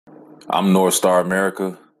I'm North Star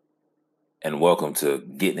America, and welcome to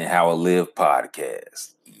Getting It How I Live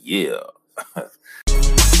podcast. Yeah.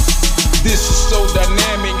 This is so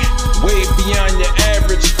dynamic, way beyond your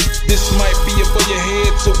average. This might be above your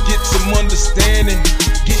head, so get some understanding.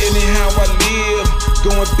 Getting it how I live,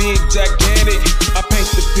 going big, gigantic. I paint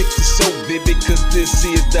the picture so vivid, cause this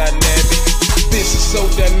is dynamic. This is so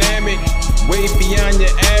dynamic, way beyond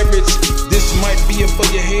your average. This might be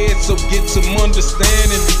above your head, so get some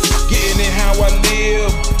understanding. Getting it how I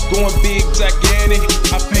live, going big, gigantic.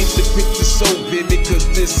 I paint the picture so vivid, cause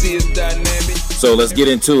this is dynamic. So let's get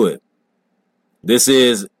into it. This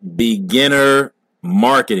is beginner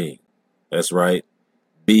marketing. That's right.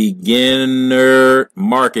 Beginner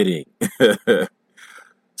marketing.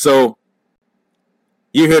 So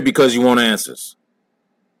you're here because you want answers.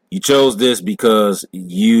 You chose this because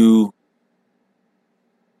you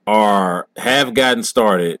have gotten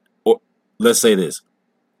started, or let's say this.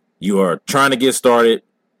 You are trying to get started,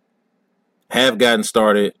 have gotten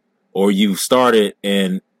started, or you've started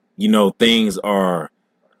and things are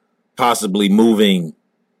possibly moving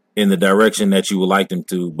in the direction that you would like them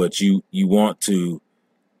to, but you want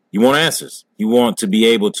answers. You want to be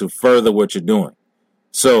able to further what you're doing.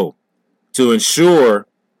 So to ensure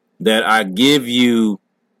that I give you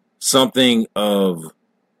something of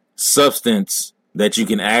substance that you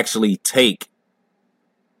can actually take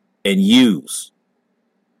and use,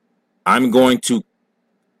 I'm going to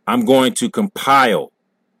compile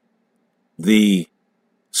the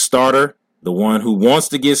starter, the one who wants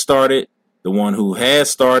to get started, the one who has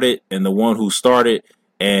started, and the one who started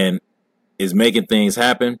and is making things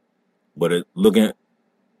happen. But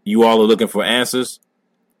you all are looking for answers,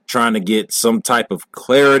 trying to get some type of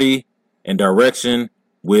clarity and direction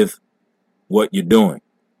with what you're doing.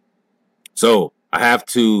 So I have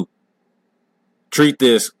to treat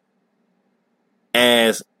this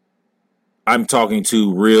as I'm talking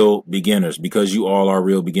to real beginners, because you all are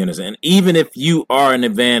real beginners. And even if you are an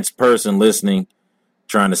advanced person listening,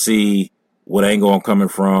 trying to see what angle I'm coming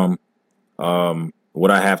from,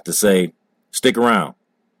 what I have to say, stick around.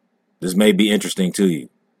 This may be interesting to you.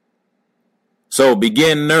 So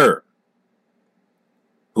beginner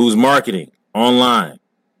who's marketing online.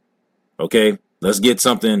 Okay, let's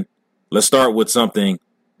start with something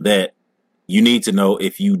that you need to know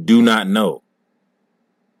if you do not know.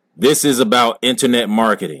 This is about internet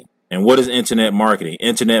marketing. And what is internet marketing?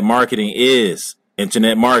 Internet marketing is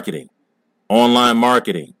internet marketing, online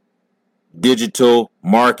marketing, digital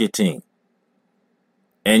marketing.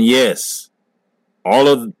 And yes, all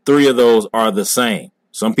of three of those are the same.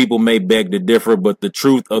 Some people may beg to differ, but the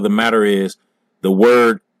truth of the matter is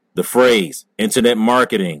the phrase, internet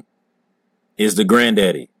marketing is the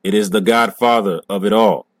granddaddy. It is the godfather of it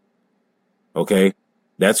all. Okay?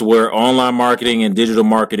 That's where online marketing and digital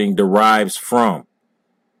marketing derives from.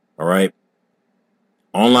 All right.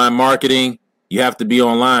 Online marketing, you have to be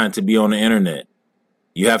online to be on the internet.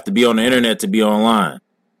 You have to be on the internet to be online.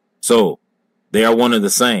 So they are one and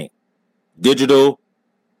the same. Digital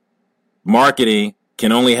marketing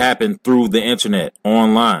can only happen through the internet,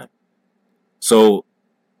 online. So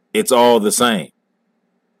it's all the same.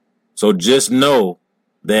 So just know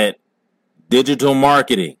that digital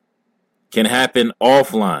marketing can happen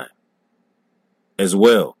offline as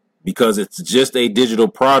well, because it's just a digital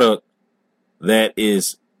product that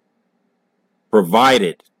is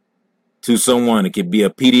provided to someone. It could be a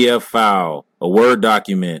PDF file, a Word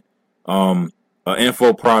document, an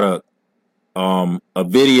info product, a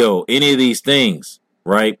video, any of these things,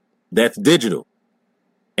 right? That's digital.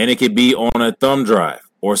 And it could be on a thumb drive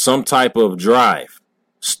or some type of drive,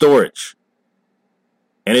 storage.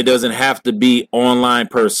 And it doesn't have to be online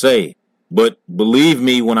per se. But believe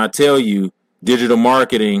me when I tell you, digital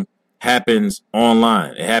marketing happens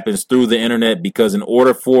online. It happens through the internet, because in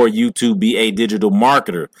order for you to be a digital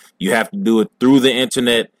marketer, you have to do it through the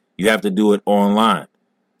internet. You have to do it online.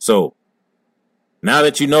 So now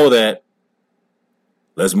that you know that,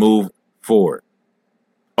 let's move forward.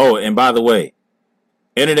 Oh, and by the way,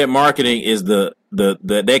 internet marketing is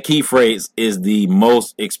that key phrase is the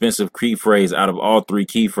most expensive key phrase out of all three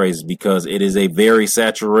key phrases, because it is a very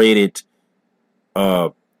saturated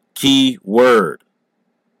key word.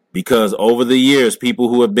 Because over the years, people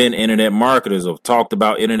who have been internet marketers have talked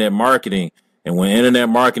about internet marketing, and when internet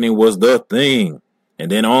marketing was the thing,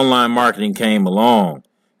 and then online marketing came along,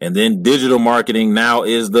 and then digital marketing now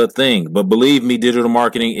is the thing. But believe me, digital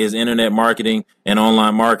marketing is internet marketing and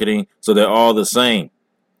online marketing, so they're all the same.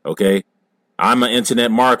 Okay, I'm an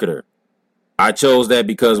internet marketer. I chose that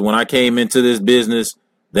because when I came into this business,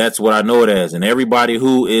 that's what I know it as. And everybody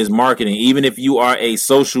who is marketing, even if you are a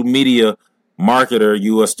social media marketer,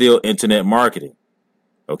 you are still internet marketing.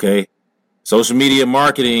 Okay. Social media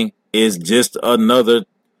marketing is just another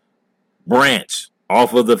branch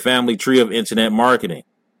off of the family tree of internet marketing.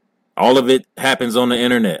 All of it happens on the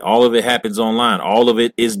internet. All of it happens online. All of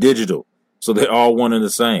it is digital. So they're all one and the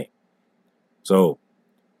same. So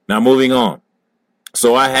now moving on.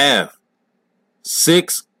 So I have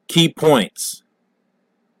 6 key points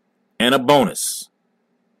and a bonus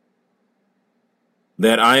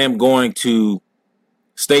that I am going to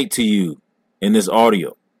state to you in this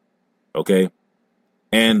audio. Okay.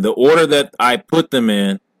 And the order that I put them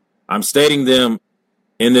in, I'm stating them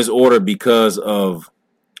in this order because of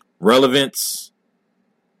relevance,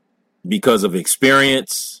 because of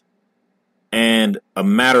experience, and a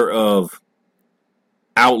matter of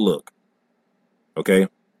outlook. Okay.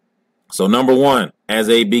 So number 1, as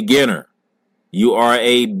a beginner, you are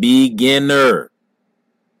a beginner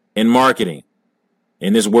in marketing,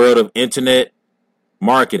 in this world of internet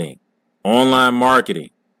marketing, online marketing,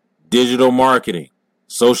 digital marketing,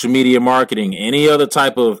 social media marketing, any other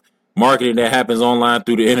type of marketing that happens online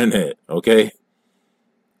through the internet. Okay.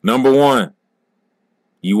 Number 1,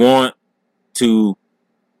 you want to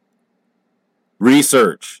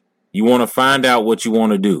research. You want to find out what you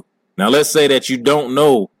want to do. Now, let's say that you don't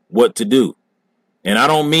know what to do. And I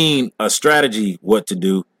don't mean a strategy, what to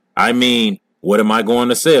do. I mean, what am I going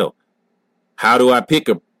to sell? How do I pick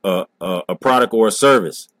a product or a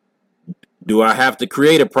service? Do I have to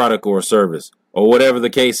create a product or a service, or whatever the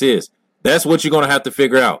case is? That's what you're going to have to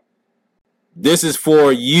figure out. This is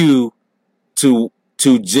for you to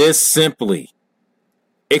just simply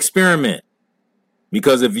experiment.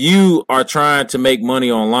 Because if you are trying to make money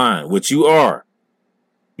online, which you are,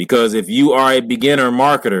 because if you are a beginner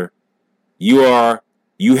marketer, you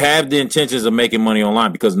have the intentions of making money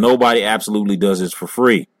online, because nobody absolutely does this for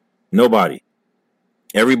free. Nobody.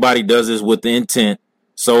 Everybody does this with the intent,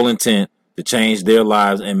 sole intent, to change their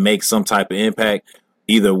lives and make some type of impact,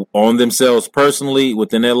 either on themselves personally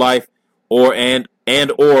within their life, or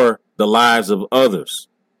the lives of others.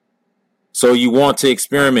 So you want to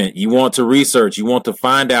experiment, you want to research, you want to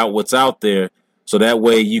find out what's out there, so that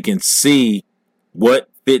way you can see what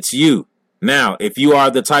fits you. Now, if you are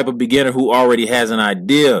the type of beginner who already has an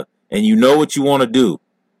idea and you know what you want to do,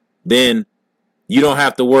 then you don't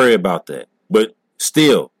have to worry about that. But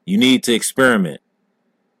still, you need to experiment.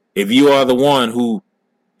 If you are the one who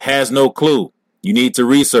has no clue, you need to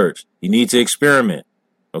research, you need to experiment.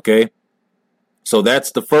 Okay? So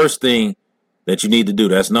that's the first thing that you need to do.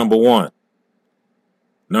 That's number 1.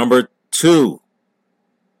 Number 2,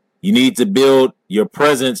 you need to build your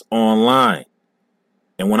presence online.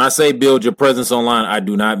 And when I say build your presence online, I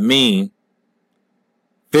do not mean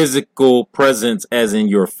physical presence as in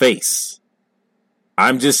your face.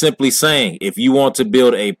 I'm just simply saying, if you want to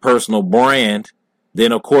build a personal brand,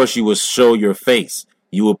 then of course you will show your face.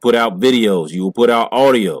 You will put out videos. You will put out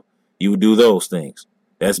audio. You will do those things.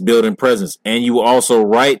 That's building presence. And you will also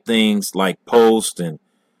write things like posts and,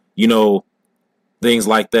 things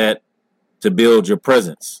like that to build your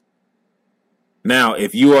presence. Now,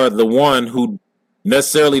 if you are the one who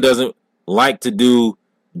necessarily doesn't like to do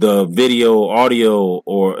the video, audio,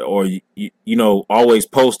 or always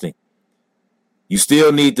posting, you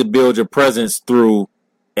still need to build your presence through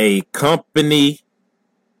a company,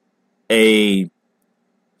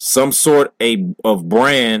 some sort of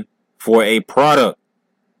brand for a product.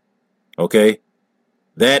 Okay?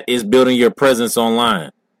 That is building your presence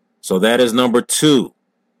online. So that is number 2.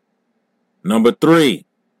 Number 3,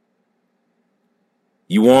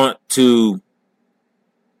 you have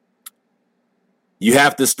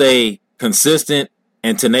to stay consistent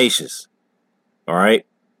and tenacious. All right?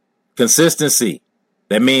 Consistency,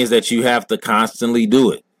 that means that you have to constantly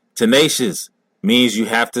do it. Tenacious means you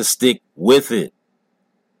have to stick with it.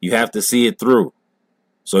 You have to see it through.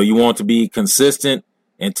 So you want to be consistent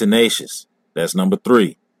and tenacious. That's number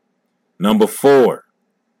 3. Number 4,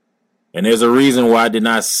 and there's a reason why I did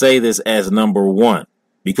not say this as number 1,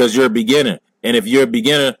 because you're a beginner. And if you're a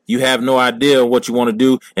beginner, you have no idea what you want to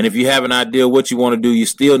do. And if you have an idea what you want to do, you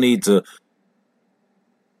still need to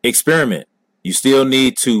experiment. You still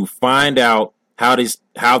need to find out how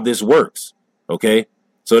this works. Okay?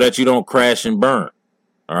 So that you don't crash and burn.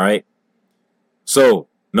 All right? So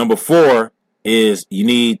number 4 is you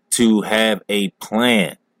need to have a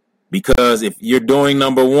plan, because if you're doing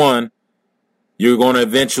number 1, you're going to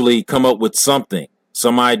eventually come up with something,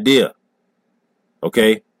 some idea.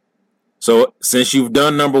 Okay? So since you've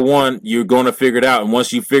done number 1, you're going to figure it out. And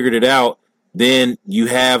once you figured it out, then you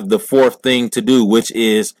have the 4th thing to do, which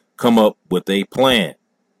is come up with a plan.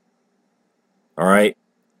 All right.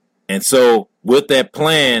 And so with that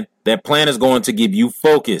plan, that plan is going to give you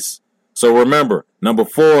focus. So remember, number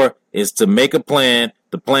 4 is to make a plan.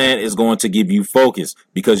 The plan is going to give you focus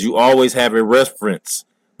because you always have a reference.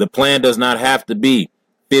 The plan does not have to be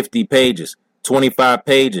 50 pages, 25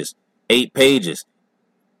 pages, 8 pages,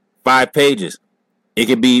 5 pages. It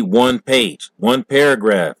could be 1 page, 1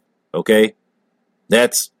 paragraph. Okay.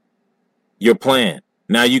 That's your plan.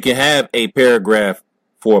 Now you can have a paragraph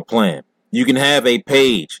for a plan. You can have a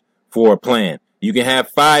page for a plan. You can have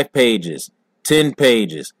 5 pages, 10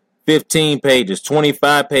 pages, 15 pages,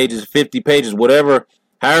 25 pages, 50 pages, whatever,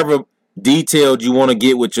 however detailed you want to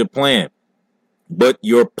get with your plan. But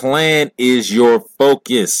your plan is your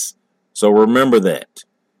focus. So remember that.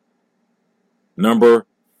 Number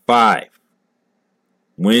 5,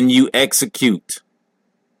 when you execute,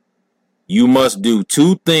 you must do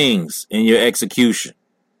 2 things in your execution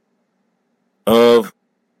of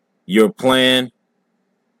your plan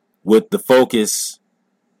with the focus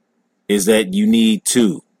is that you need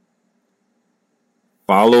to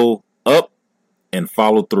follow up and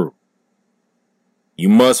follow through. You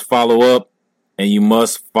must follow up and you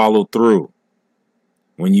must follow through.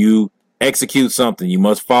 When you execute something, you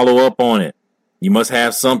must follow up on it. You must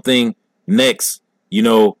have something next,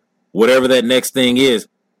 whatever that next thing is.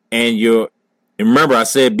 And remember I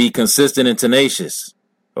said be consistent and tenacious.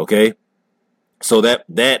 Okay? So that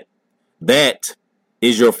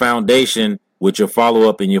is your foundation with your follow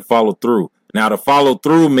up and your follow through. Now the follow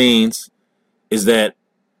through means is that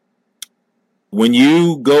when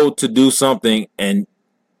you go to do something and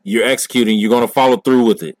you're executing, you're going to follow through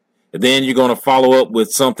with it. And then you're going to follow up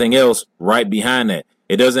with something else right behind that.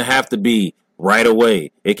 It doesn't have to be right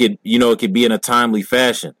away. It could be in a timely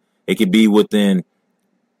fashion. It could be within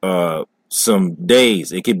some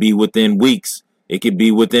days. It could be within weeks. It could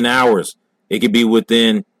be within hours. It could be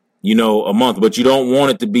within, a month. But you don't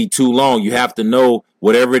want it to be too long. You have to know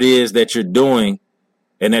whatever it is that you're doing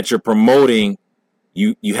and that you're promoting.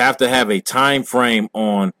 You have to have a time frame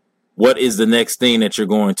on what is the next thing that you're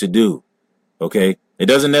going to do. Okay. It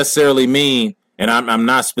doesn't necessarily mean, and I'm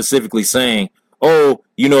not specifically saying,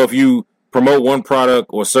 if you promote one product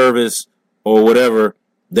or service or whatever,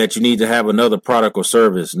 that you need to have another product or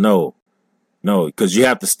service. No, because you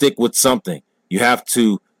have to stick with something. You have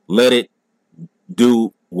to let it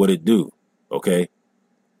do what it do. Okay.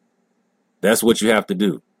 That's what you have to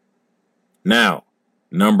do. Now,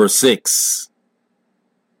 number 6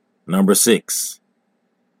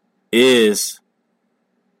 is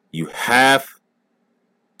you have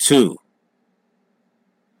to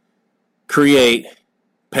create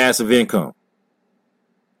passive income.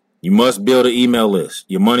 You must build an email list.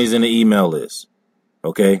 Your money's in the email list.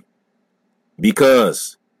 Okay?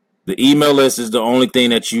 Because the email list is the only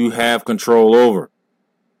thing that you have control over.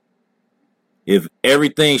 If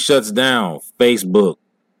everything shuts down, Facebook,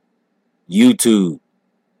 YouTube,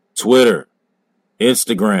 Twitter,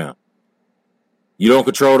 Instagram, you don't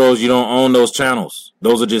control those. You don't own those channels.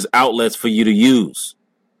 Those are just outlets for you to use.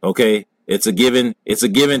 Okay? It's a give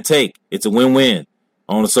and take. It's a win-win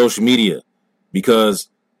on the social media because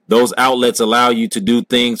those outlets allow you to do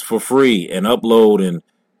things for free and upload and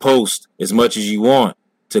post as much as you want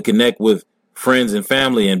to connect with friends and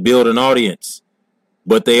family and build an audience.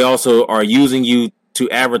 But they also are using you to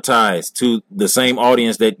advertise to the same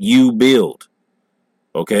audience that you build.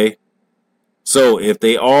 Okay? So if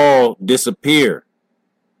they all disappear,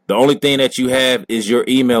 the only thing that you have is your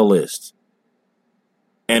email list.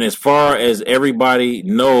 And as far as everybody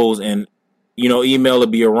knows, and, email will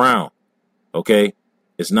be around. Okay?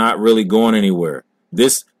 It's not really going anywhere.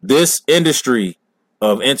 This industry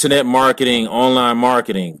of internet marketing, online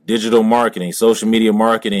marketing, digital marketing, social media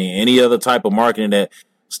marketing, any other type of marketing that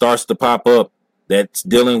starts to pop up that's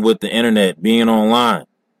dealing with the internet, being online,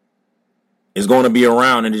 is going to be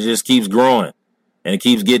around, and it just keeps growing and it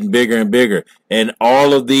keeps getting bigger and bigger. And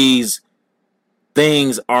all of these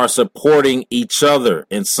things are supporting each other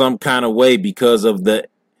in some kind of way because of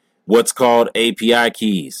what's called API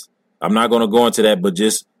keys. I'm not going to go into that, but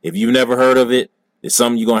just if you've never heard of it, it's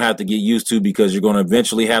something you're going to have to get used to because you're going to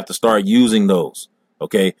eventually have to start using those.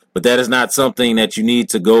 Okay. But that is not something that you need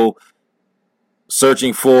to go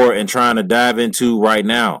searching for and trying to dive into right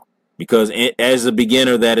now, because as a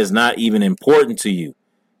beginner, that is not even important to you.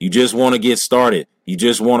 You just want to get started. You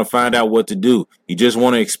just want to find out what to do. You just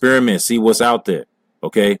want to experiment, see what's out there.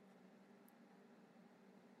 Okay.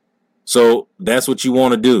 So that's what you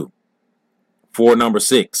want to do for number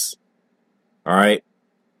 6. All right.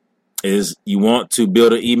 Is you want to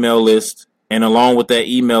build an email list, and along with that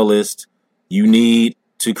email list, you need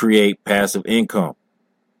to create passive income.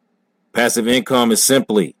 Passive income is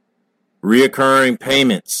simply reoccurring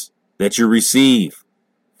payments that you receive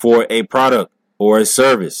for a product or a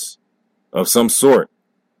service of some sort.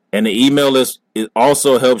 And the email list, it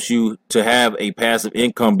also helps you to have a passive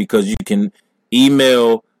income because you can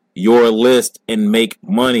email your list and make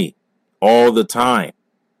money all the time.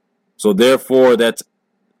 So therefore, that's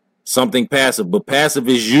something passive. But passive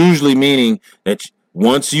is usually meaning that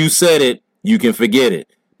once you set it, you can forget it.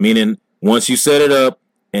 Meaning once you set it up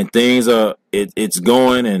and things are, it's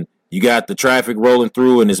going and you got the traffic rolling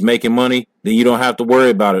through and it's making money, then you don't have to worry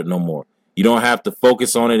about it no more. You don't have to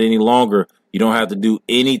focus on it any longer. You don't have to do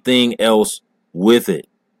anything else with it.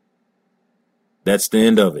 That's the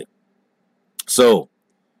end of it. So,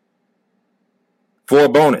 for a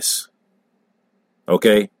bonus,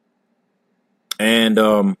 okay, and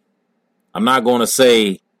I'm not going to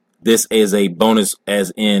say this is a bonus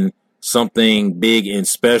as in something big and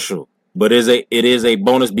special, but it is a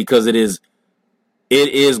bonus because it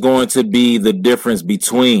is going to be the difference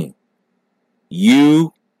between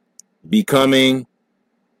you becoming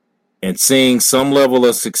and seeing some level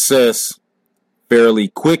of success fairly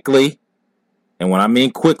quickly. And when I mean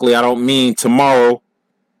quickly, I don't mean tomorrow,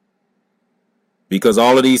 because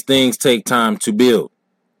all of these things take time to build.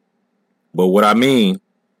 But what I mean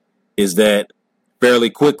is that fairly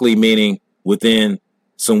quickly, meaning within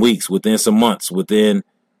some weeks, within some months, within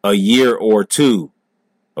a year or two.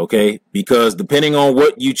 Okay? Because depending on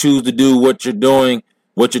what you choose to do, what you're doing,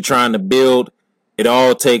 what you're trying to build, it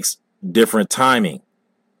all takes different timing.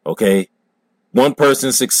 Okay? One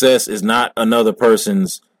person's success is not another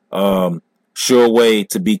person's sure way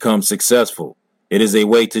to become successful. It is a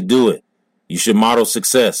way to do it. You should model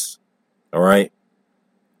success. All right?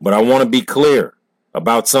 But I want to be clear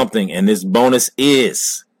about something, and this bonus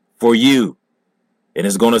is for you. And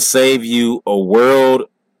it's going to save you a world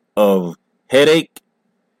of headache.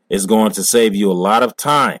 It's going to save you a lot of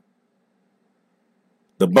time.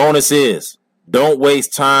 The bonus is, don't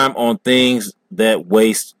waste time on things that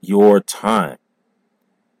waste your time.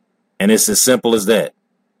 And it's as simple as that.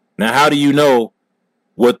 Now, how do you know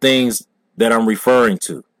what things that I'm referring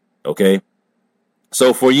to? Okay.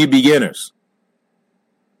 So for you beginners,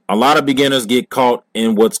 a lot of beginners get caught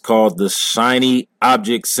in what's called the shiny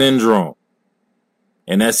object syndrome.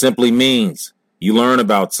 And that simply means you learn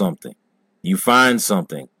about something, you find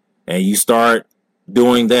something, and you start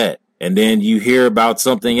doing that. And then you hear about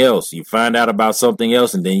something else, you find out about something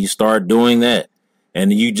else, and then you start doing that.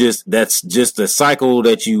 And that's just a cycle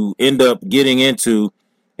that you end up getting into.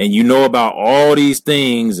 And you know about all these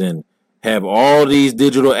things and have all these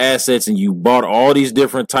digital assets, and you bought all these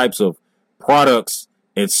different types of products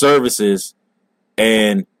and services,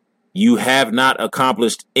 and you have not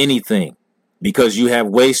accomplished anything because you have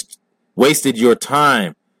wasted your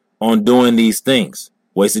time on doing these things.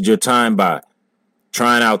 Wasted your time by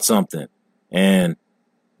trying out something, and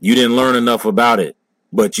you didn't learn enough about it,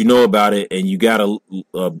 but you know about it, and you got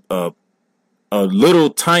a little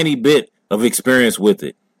tiny bit of experience with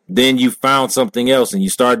it. Then you found something else and you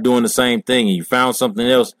start doing the same thing, and you found something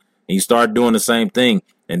else and you start doing the same thing.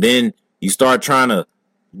 And then you start trying to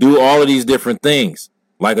do all of these different things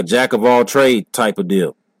like a jack of all trade type of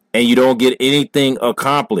deal, and you don't get anything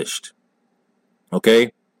accomplished.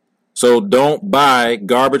 Okay. So don't buy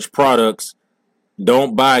garbage products.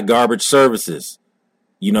 Don't buy garbage services.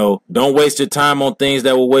 Don't waste your time on things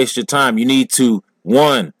that will waste your time. You need to,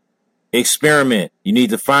 one, experiment. You need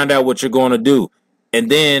to find out what you're going to do. And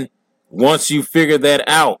then once you have figured that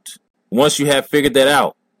out,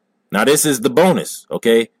 now this is the bonus,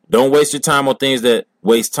 okay? Don't waste your time on things that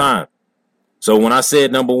waste time. So when I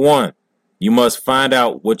said number one, you must find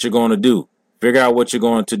out what you're going to do. Figure out what you're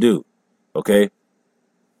going to do, okay?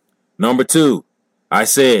 Number two, I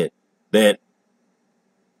said that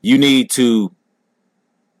you need to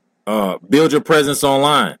build your presence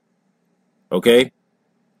online, okay?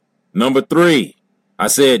 Number three, I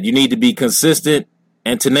said you need to be consistent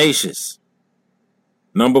and tenacious.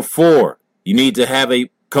 Number four, you need to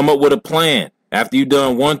come up with a plan. After you've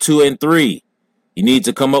done 1, 2, and 3, you need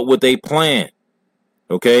to come up with a plan,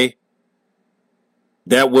 okay?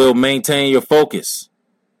 That will maintain your focus.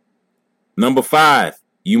 Number 5,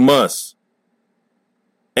 you must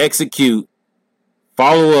execute,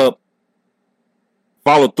 follow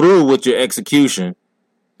through with your execution,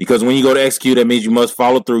 because when you go to execute, that means you must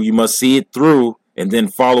follow through. You must see it through and then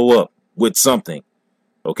follow up with something.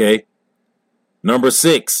 Okay. Number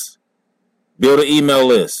 6, build an email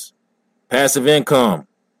list. Passive income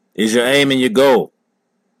is your aim and your goal.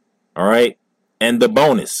 All right. And the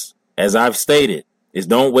bonus, as I've stated, is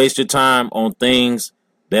don't waste your time on things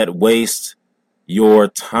that waste your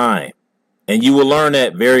time. And you will learn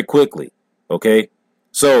that very quickly. Okay.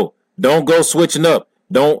 So don't go switching up.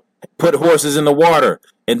 Don't put horses in the water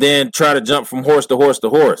and then try to jump from horse to horse to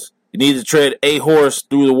horse. You need to tread a horse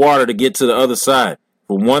through the water to get to the other side,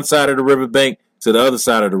 from one side of the riverbank to the other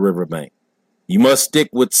side of the riverbank. You must stick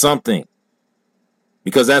with something,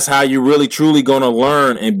 because that's how you're really truly going to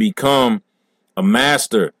learn and become a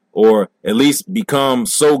master, or at least become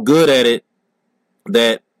so good at it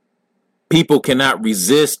that people cannot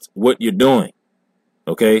resist what you're doing.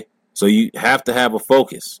 Okay? So you have to have a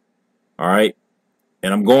focus. All right?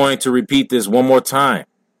 And I'm going to repeat this one more time.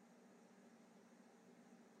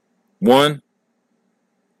 1,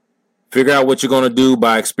 figure out what you're going to do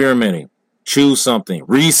by experimenting. Choose something.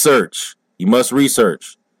 Research. You must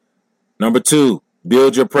research. Number 2,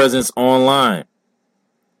 build your presence online.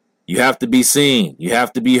 You have to be seen. You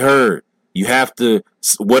have to be heard. You have to,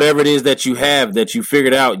 whatever it is that you have that you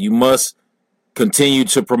figured out, you must continue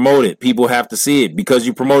to promote it. People have to see it. Because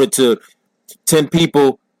you promote it to 10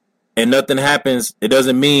 people and nothing happens, it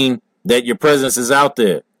doesn't mean that your presence is out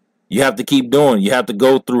there. You have to keep doing. You have to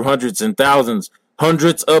go through hundreds and thousands,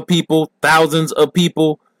 hundreds of people, thousands of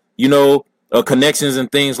people, connections and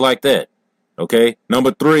things like that. Okay.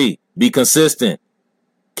 Number 3, be consistent.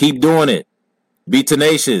 Keep doing it. Be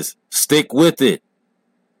tenacious. Stick with it.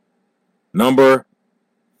 Number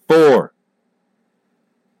 4,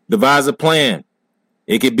 devise a plan.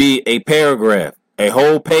 It could be a paragraph, a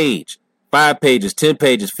whole page, 5 pages, 10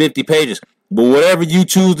 pages, 50 pages. But whatever you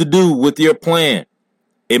choose to do with your plan,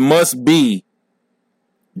 it must be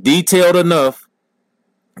detailed enough,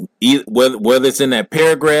 whether it's in that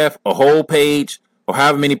paragraph, a whole page, or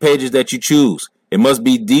however many pages that you choose. It must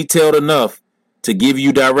be detailed enough to give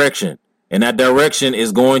you direction. And that direction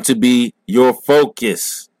is going to be your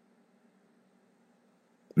focus.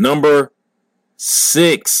 Number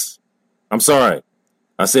 6. I'm sorry.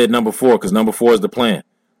 I said number 4 because number 4 is the plan.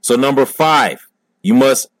 So number 5, you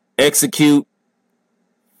must execute,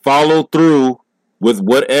 follow through with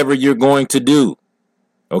whatever you're going to do.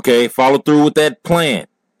 Okay? Follow through with that plan.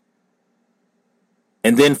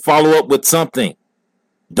 And then follow up with something.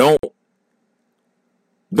 Don't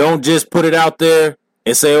just put it out there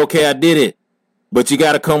and say, okay, I did it. But you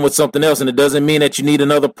got to come with something else. And it doesn't mean that you need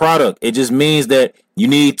another product. It just means that you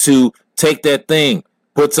need to take that thing,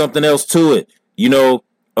 put something else to it,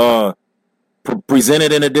 present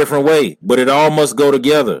it in a different way. But it all must go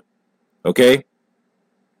together. Okay?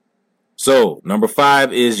 So, number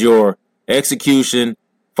 5 is your execution,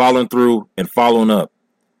 following through, and following up.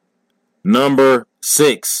 Number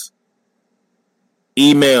 6,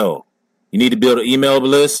 email. You need to build an email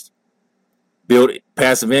list. Build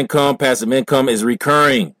passive income. Passive income is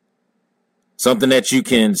recurring. Something that you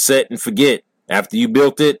can set and forget. After you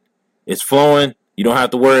built it, it's flowing. You don't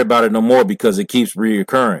have to worry about it no more because it keeps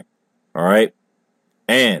reoccurring. All right?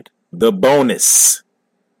 And the bonus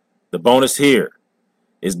here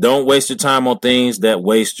is don't waste your time on things that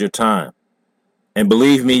waste your time. And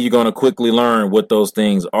believe me, you're going to quickly learn what those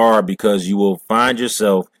things are because you will find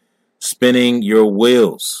yourself spinning your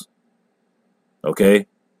wheels. Okay?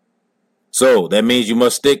 So that means you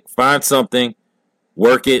must find something,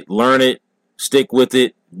 work it, learn it, stick with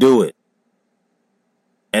it, do it.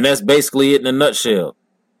 And that's basically it in a nutshell.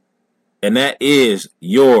 And that is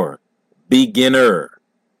your beginner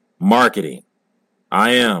marketing.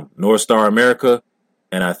 I am North Star America,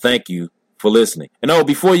 and I thank you for listening. And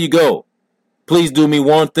before you go, please do me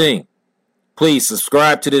one thing. Please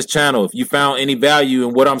subscribe to this channel if you found any value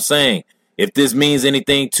in what I'm saying. If this means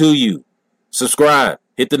anything to you, subscribe.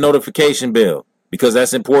 Hit the notification bell because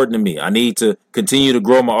that's important to me. I need to continue to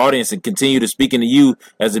grow my audience and continue to speak to you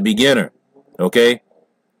as a beginner. Okay?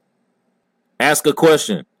 Ask a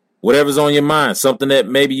question. Whatever's on your mind. Something that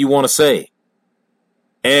maybe you want to say.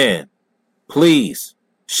 And please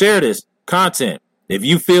share this content. If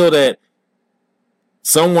you feel that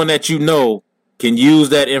someone that you know can use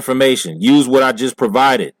that information, use what I just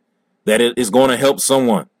provided, that it is going to help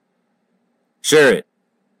someone, share it.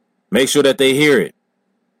 Make sure that they hear it.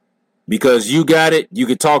 Because you got it, you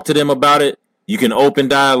can talk to them about it, you can open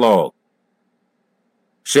dialogue.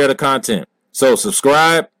 Share the content. So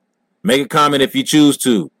subscribe, make a comment if you choose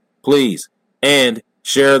to, please, and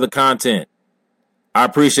share the content. I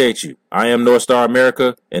appreciate you. I am North Star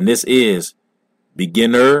America, and this is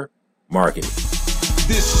Beginner Marketing.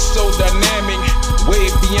 This is so dynamic, way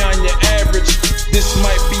beyond your average. This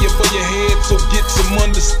might be above your head, so get some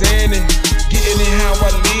understanding. Getting in how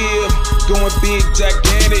I live, going big,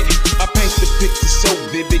 gigantic. I paint the picture so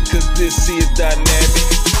vivid, cause this is dynamic.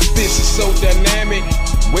 This is so dynamic,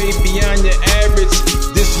 way beyond your average.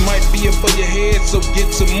 This might be above your head, so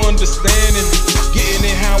get some understanding.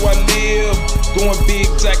 Getting in how I live, going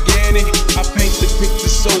big, gigantic. I paint the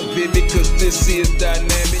picture so vivid, cause this is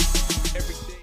dynamic.